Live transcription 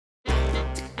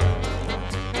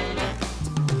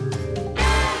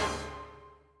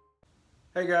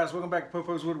Hey guys, welcome back to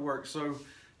Popo's Woodwork. So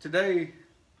today,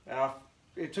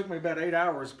 it took me about 8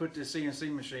 hours to put this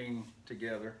CNC machine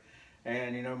together.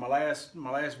 And you know, my last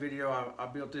video, I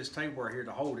built this table right here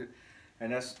to hold it.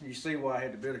 And that's, you see why I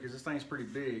had to build it, because this thing's pretty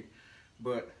big.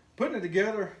 But putting it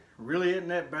together really isn't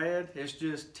that bad. It's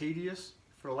just tedious,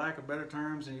 for lack of better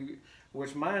terms. And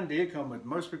which mine did come with,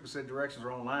 most people said directions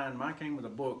are online. Mine came with a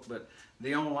book, but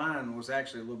the online was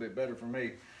actually a little bit better for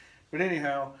me. But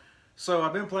anyhow, so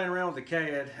I've been playing around with the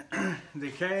CAD.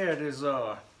 The CAD is,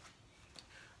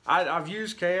 I've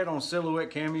used CAD on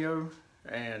Silhouette Cameo,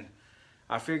 and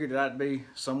I figured that I'd be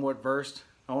somewhat versed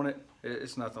on it.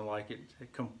 It's nothing like it.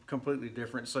 It's completely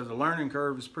different. So the learning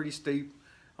curve is pretty steep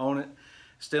on it.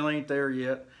 Still ain't there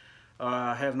yet.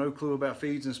 I have no clue about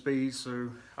feeds and speeds, so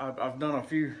I've done a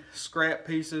few scrap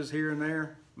pieces here and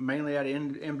there, mainly out of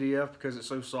MDF because it's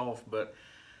so soft, but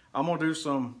I'm gonna do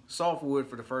some softwood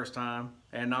for the first time,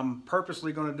 and I'm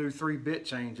purposely gonna do 3 bit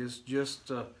changes just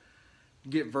to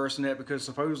get versed in that, because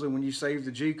supposedly when you save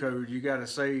the G code, you gotta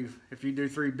save, if you do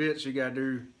 3 bits, you gotta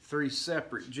do 3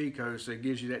 separate G codes, so it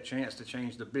gives you that chance to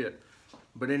change the bit.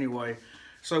 But anyway,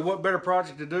 so what better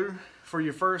project to do for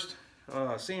your first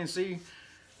CNC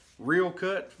reel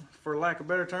cut, for lack of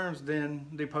better terms, than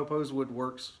the Popo's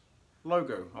Woodworks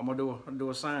logo. I'm gonna do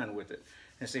a sign with it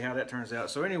and see how that turns out.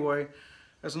 So anyway,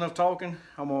 that's enough talking.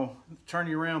 I'm gonna turn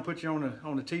you around, put you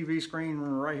on the TV screen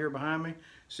right here behind me,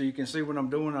 so you can see what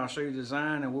I'm doing. I'll show you the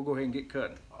design, and we'll go ahead and get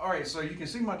cutting. All right, so you can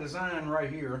see my design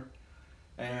right here,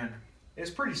 and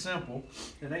it's pretty simple.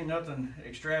 It ain't nothing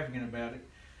extravagant about it.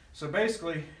 So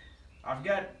basically, I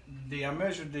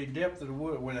measured the depth of the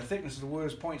wood, where the thickness of the wood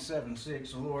is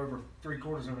 0.76, a little over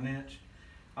 3/4 of an inch.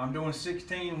 I'm doing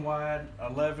 16 wide,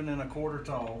 11 1/4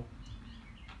 tall.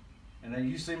 And then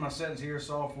you see my settings here: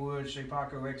 softwood,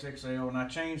 Shapeoko xxl, and I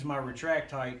changed my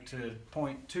retract height to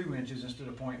 0.2 inches instead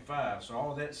of 0.5. So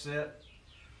all that's set.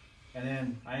 And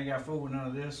then I ain't got to fool with none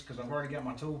of this because I've already got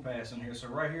my tool pass in here. So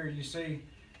right here you see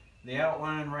the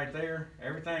outline right there.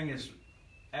 Everything is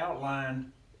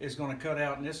outlined is going to cut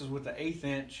out, and this is with the 1/8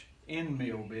 inch end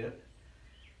mill bit.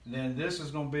 And then this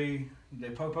is going to be the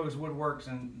Popo's Woodworks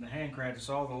and the handcrafted.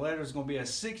 So all the letters is going to be a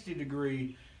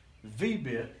 60-degree V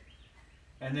bit.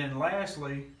 And then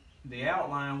lastly, the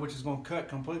outline, which is going to cut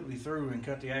completely through and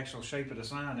cut the actual shape of the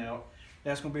sign out,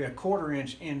 that's going to be a 1/4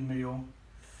 inch end mill.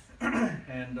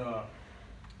 And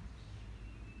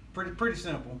pretty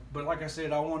simple. But like I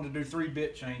said, I wanted to do 3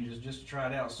 bit changes just to try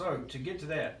it out. So to get to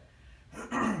that,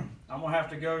 I'm going to have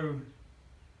to go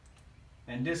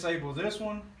and disable this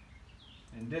one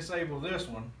and disable this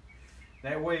one.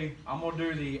 That way I'm going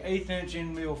to do the 1/8 inch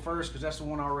end mill first, because that's the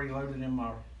one I already loaded in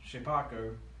my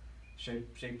Shapeoko,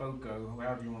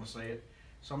 however you want to say it.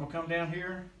 So I'm going to come down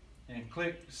here and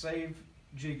click Save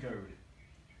G Code.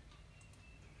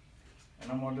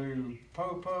 And I'm going to do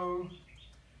Popo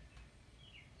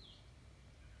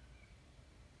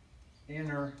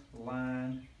inner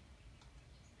line.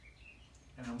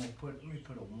 And I'm going to let me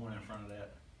put a 1 in front of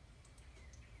that.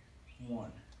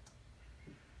 1.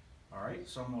 Alright,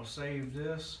 so I'm going to save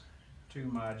this to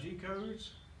my G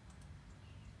codes.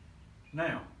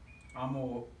 Now, I'm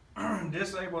going to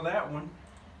disable that one,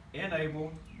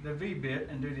 enable the V bit,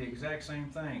 and do the exact same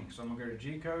thing. So I'm going to go to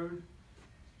G code,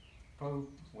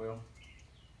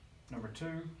 number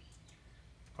 2,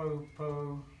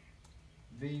 Popo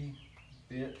V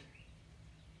bit,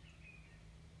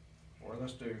 or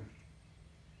let's do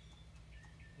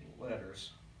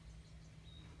letters.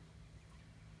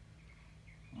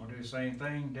 I'm going to do the same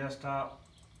thing, desktop,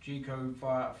 G code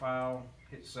file,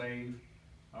 hit save.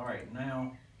 Alright,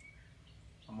 now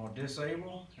I'm going to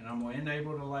disable, and I'm going to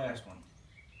enable the last one.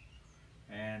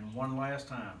 And one last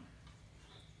time.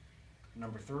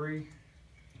 Number 3,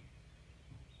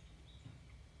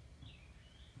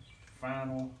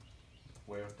 final,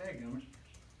 dadgummit,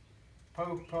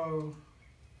 Popo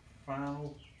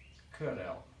final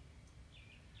cutout.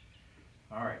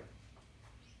 Alright,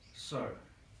 so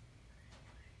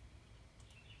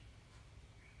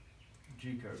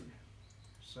G code,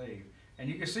 save. And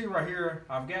you can see right here,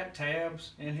 I've got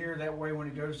tabs in here. That way when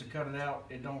it goes to cut it out,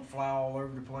 it don't fly all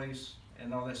over the place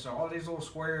and all that. So all these little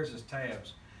squares is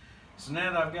tabs. So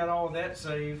now that I've got all that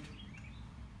saved,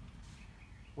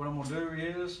 what I'm gonna do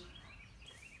is,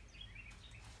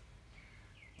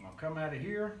 I'm gonna come out of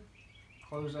here,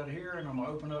 close out of here, and I'm gonna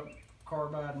open up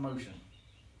Carbide Motion.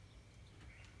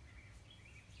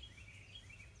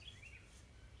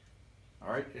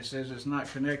 Alright, it says it's not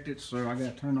connected, so I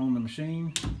gotta turn on the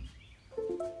machine.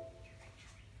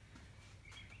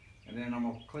 And then I'm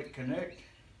gonna click connect.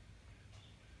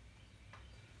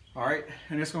 All right,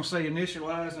 and it's gonna say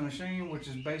initialize the machine, which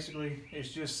is basically, it's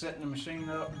just setting the machine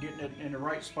up, getting it in the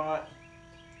right spot.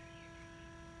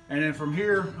 And then from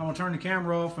here, I'm gonna turn the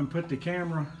camera off and put the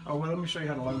camera, oh well, let me show you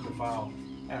how to load the file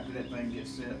after that thing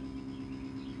gets set.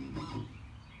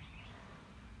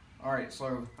 All right,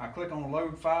 so I click on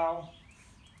load file,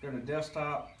 go to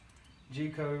desktop,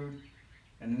 G-code,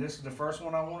 and this is the first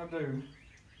one I wanna do.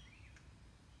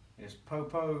 It's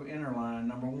Popo interline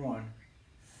number 1.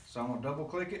 So I'm gonna double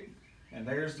click it, and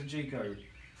there's the G-code.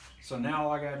 So now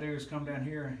all I gotta do is come down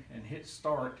here and hit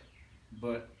start,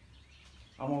 but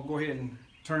I'm gonna go ahead and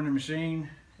turn the machine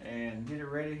and get it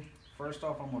ready. First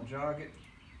off, I'm gonna jog it,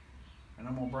 and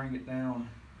I'm gonna bring it down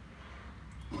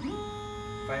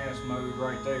fast mode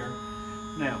right there.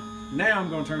 Now I'm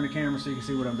gonna turn the camera so you can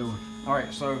see what I'm doing. All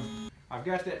right, so I've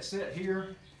got that set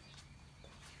here.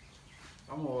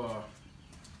 I'm gonna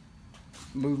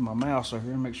move my mouse over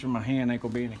here and make sure my hand ain't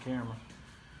gonna be in the camera.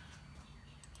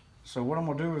 So what I'm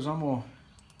gonna do is I'm gonna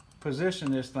position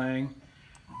this thing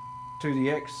to the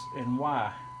X and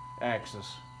Y axis.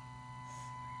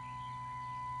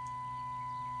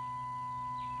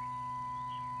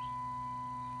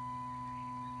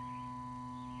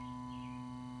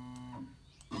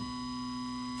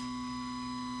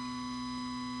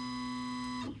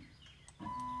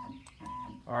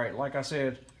 All right, like I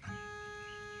said,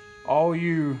 all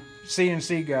you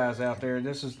CNC guys out there,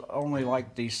 this is only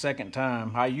like the second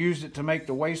time. I used it to make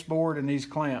the wasteboard and these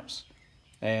clamps,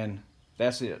 and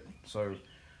that's it. So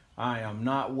I am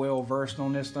not well versed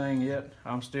on this thing yet.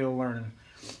 I'm still learning.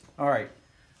 All right,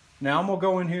 now I'm gonna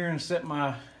go in here and set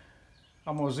my,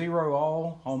 I'm gonna zero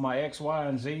all on my X, Y,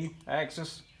 and Z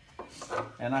axis.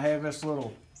 And I have this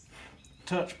little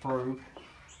touch probe.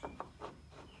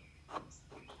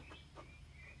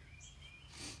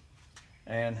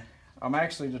 And I'm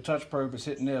actually, the touch probe is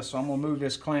hitting this, so I'm gonna move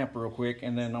this clamp real quick,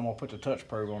 and then I'm gonna put the touch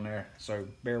probe on there, so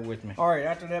bear with me. All right,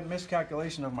 after that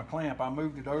miscalculation of my clamp, I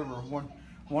moved it over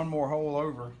one more hole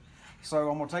over. So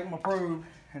I'm gonna take my probe,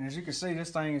 and as you can see, this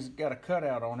thing has got a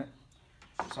cutout on it.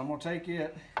 So I'm gonna take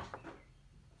it,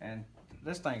 and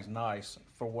this thing's nice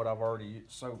for what I've already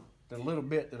used, so the little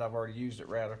bit that I've already used it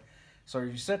rather. So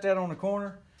you set that on the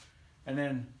corner, and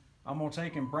then I'm gonna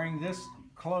take and bring this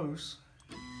close.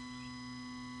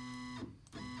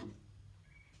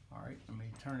 All right, let me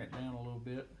turn it down a little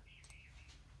bit.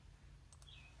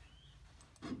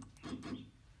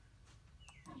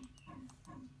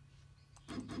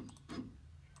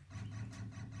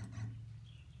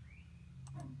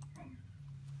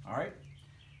 All right,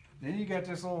 then you got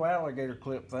this little alligator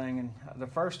clip thing, and the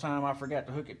first time I forgot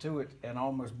to hook it to it and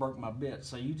almost broke my bit.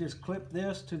 So you just clip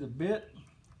this to the bit,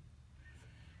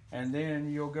 and then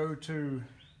you'll go to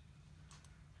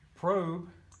probe,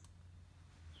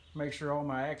 make sure all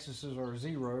my axes are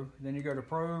 0. Then you go to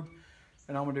probe,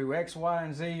 and I'm gonna do X, Y,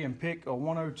 and Z and pick a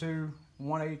 102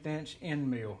 1/8 inch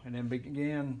end mill, and then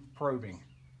begin probing,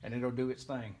 and it'll do its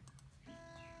thing.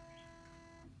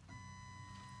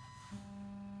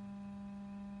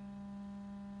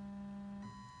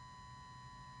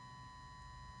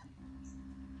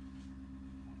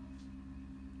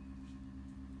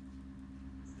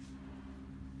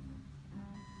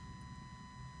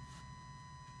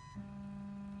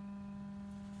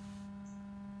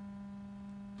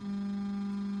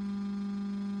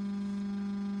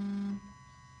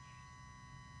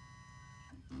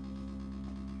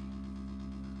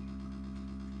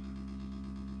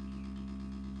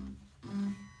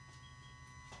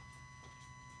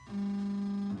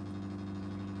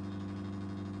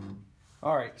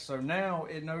 All right, so now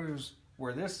it knows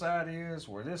where this side is,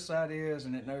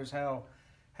 and it knows how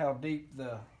deep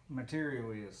the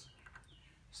material is.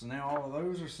 So now all of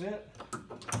those are set.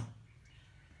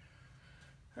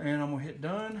 And I'm gonna hit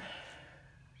done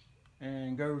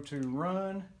and go to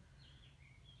run.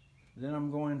 Then I'm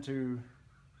going to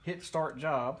hit start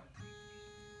job.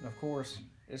 And of course,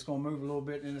 it's gonna move a little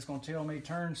bit, and it's gonna tell me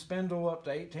turn spindle up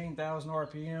to 18,000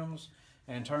 RPMs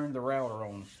and turn the router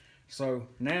on. So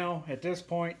now at this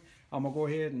point, I'm gonna go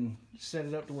ahead and set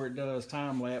it up to where it does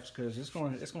time lapse, because it's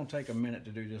gonna take a minute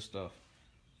to do this stuff.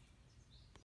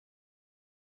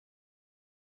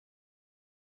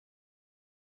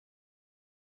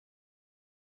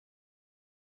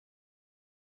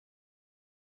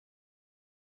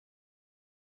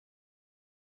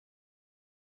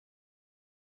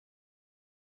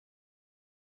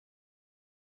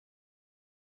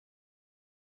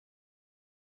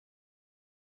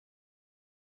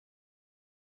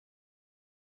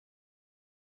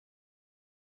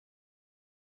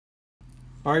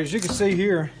 All right, as you can see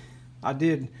here, I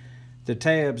did the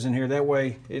tabs in here. That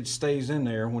way it stays in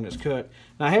there when it's cut.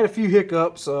 Now, I had a few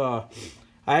hiccups. I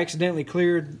accidentally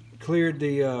cleared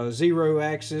the 0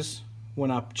 axis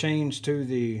when I changed to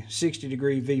the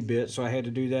 60-degree V-bit, so I had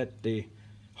to do that the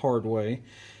hard way.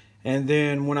 And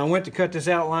then when I went to cut this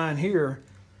outline here,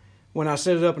 when I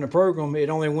set it up in the program, it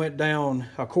only went down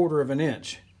 1/4 of an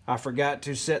inch. I forgot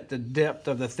to set the depth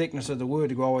of the thickness of the wood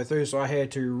to go all the way through, so I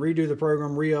had to redo the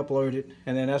program, re-upload it,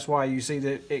 and then that's why you see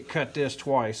that it cut this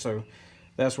twice. So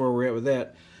that's where we're at with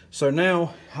that. So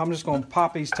now I'm just going to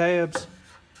pop these tabs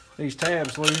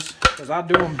loose, because I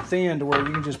do them thin to where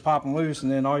you can just pop them loose,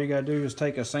 and then all you got to do is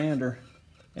take a sander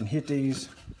and hit these.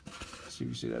 Let's see if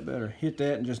you see that better. Hit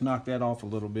that and just knock that off a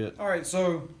little bit. All right,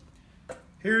 so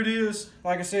here it is.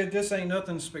 Like I said, this ain't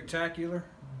nothing spectacular,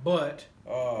 but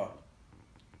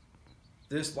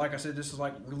this, like I said, this is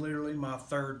like literally my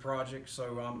 3rd project,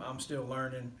 so I'm still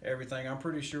learning everything. I'm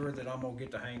pretty sure that I'm gonna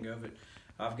get the hang of it.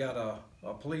 I've got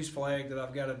a police flag that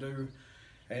I've got to do,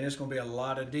 and it's gonna be a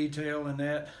lot of detail in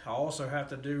that. I also have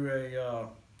to do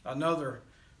another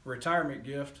retirement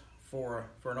gift for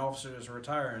an officer that's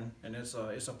retiring, and it's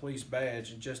a police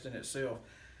badge just in itself.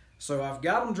 So I've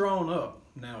got them drawn up.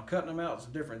 Now cutting them out is a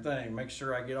different thing. Make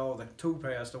sure I get all the tool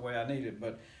paths the way I need it.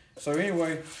 But so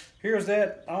anyway, here's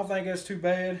that. I don't think that's too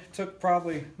bad. It took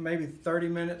probably maybe 30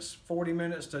 minutes, 40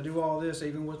 minutes to do all this,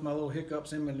 even with my little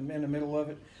hiccups in the middle of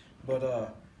it.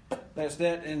 But that's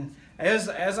that. And as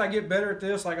I get better at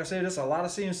this, like I said, there's a lot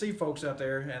of CNC folks out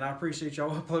there, and I appreciate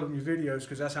y'all uploading your videos,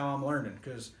 because that's how I'm learning.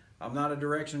 Because I'm not a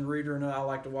direction reader, and I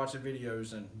like to watch the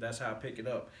videos, and that's how I pick it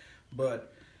up.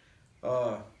 But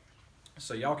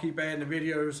so y'all keep adding the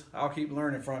videos, I'll keep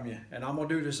learning from you, and I'm gonna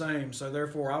do the same. So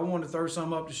therefore, I wanted to throw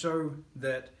some up to show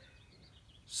that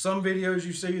some videos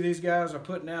you see, these guys are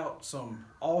putting out some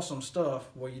awesome stuff.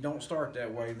 Well, you don't start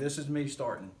that way. This is me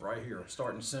starting right here,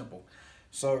 starting simple.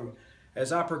 So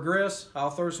as I progress,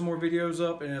 I'll throw some more videos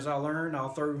up, and as I learn, I'll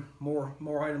throw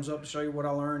more items up to show you what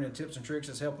I learned and tips and tricks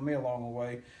that's helping me along the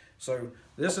way. So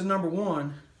this is number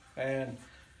 1, and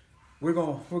we're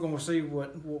gonna see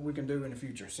what we can do in the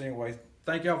future. So anyway,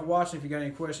 thank y'all for watching. If you got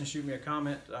any questions, shoot me a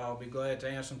comment. I'll be glad to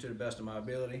answer them to the best of my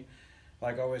ability.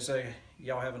 Like I always say,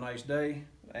 y'all have a nice day,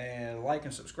 and like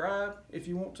and subscribe if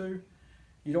you want to.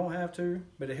 You don't have to,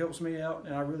 but it helps me out,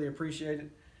 and I really appreciate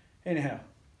it. Anyhow,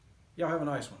 y'all have a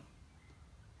nice one.